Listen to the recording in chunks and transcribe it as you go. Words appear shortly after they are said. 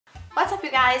What's up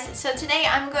you guys? So today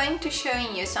I'm going to show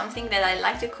you something that I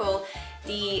like to call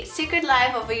the secret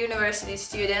life of a university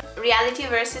student, reality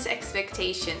versus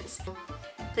expectations.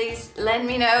 Please let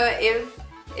me know if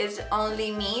it's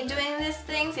only me doing these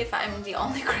things, if I'm the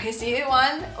only crazy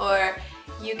one, or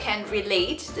you can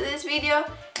relate to this video.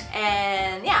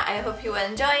 And yeah, I hope you will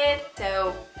enjoy it.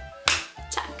 So,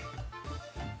 check!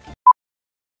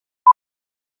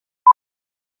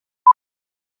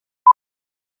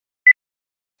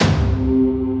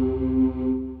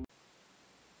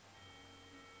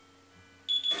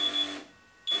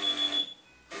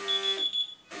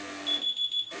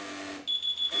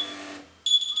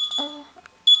 Oh,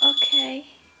 okay.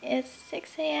 It's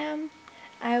 6 a.m.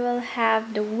 I will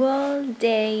have the whole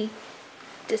day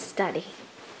to study.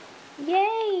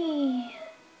 Yay!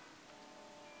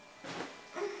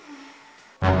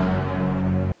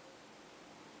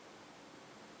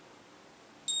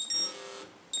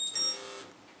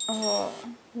 Oh,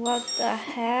 what the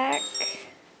heck?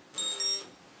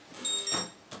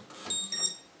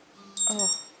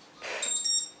 Oh,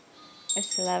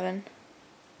 it's 11.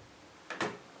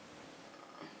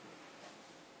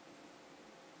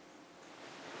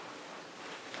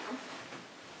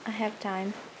 I have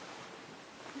time.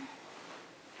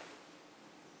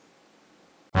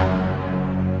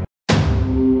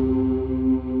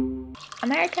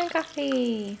 American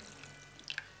coffee.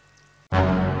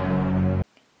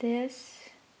 This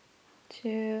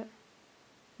to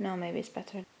no, maybe it's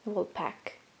better. We'll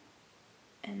pack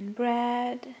and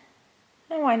bread,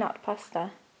 and why not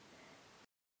pasta?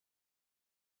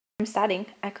 I'm studying.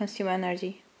 I consume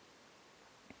energy.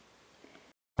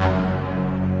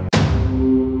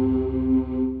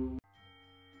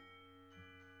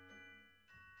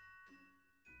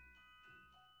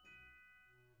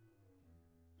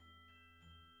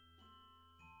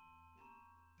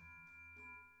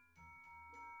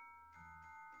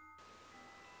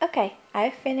 Okay,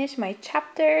 I finished my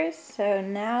chapters, so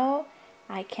now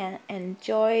I can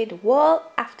enjoy the whole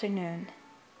afternoon.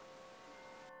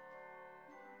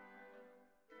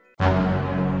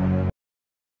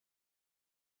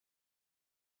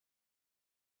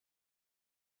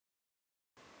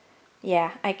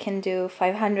 Yeah, I can do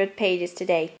 500 pages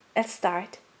today. Let's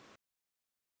start.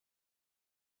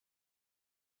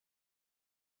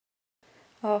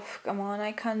 Oh, come on,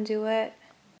 I can't do it.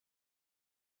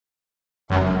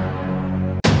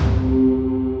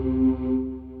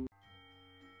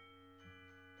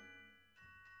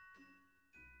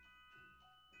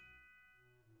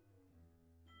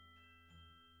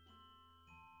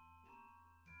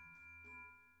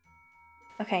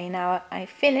 Okay, now I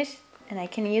finished and I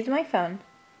can use my phone.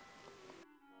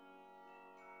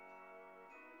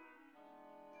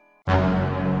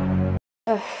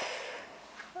 Ugh,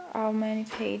 how many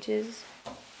pages?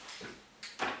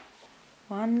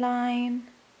 One line.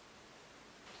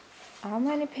 How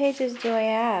many pages do I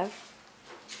have?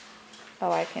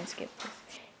 Oh, I can skip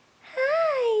this.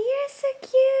 Hi, you're so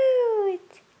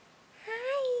cute.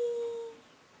 Hi.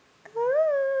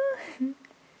 Ooh.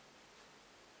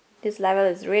 This level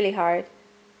is really hard.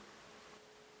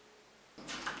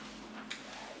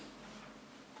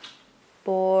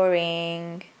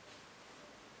 Boring.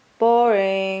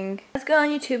 Boring. Let's go on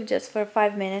YouTube just for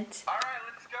 5 minutes. Alright,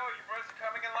 let's go. Your boys are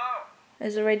coming in low.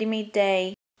 It's already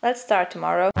midday. Let's start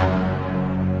tomorrow.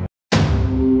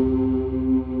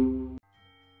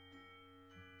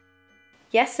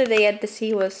 Yesterday at the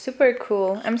sea was super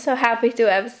cool. I'm so happy to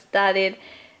have studied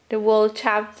the whole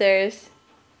chapters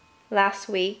last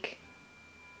week.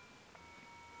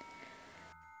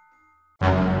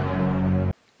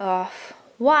 Oh,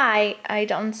 why I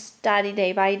don't study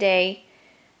day by day?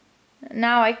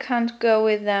 Now I can't go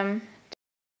with them.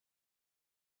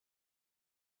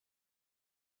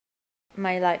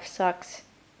 My life sucks.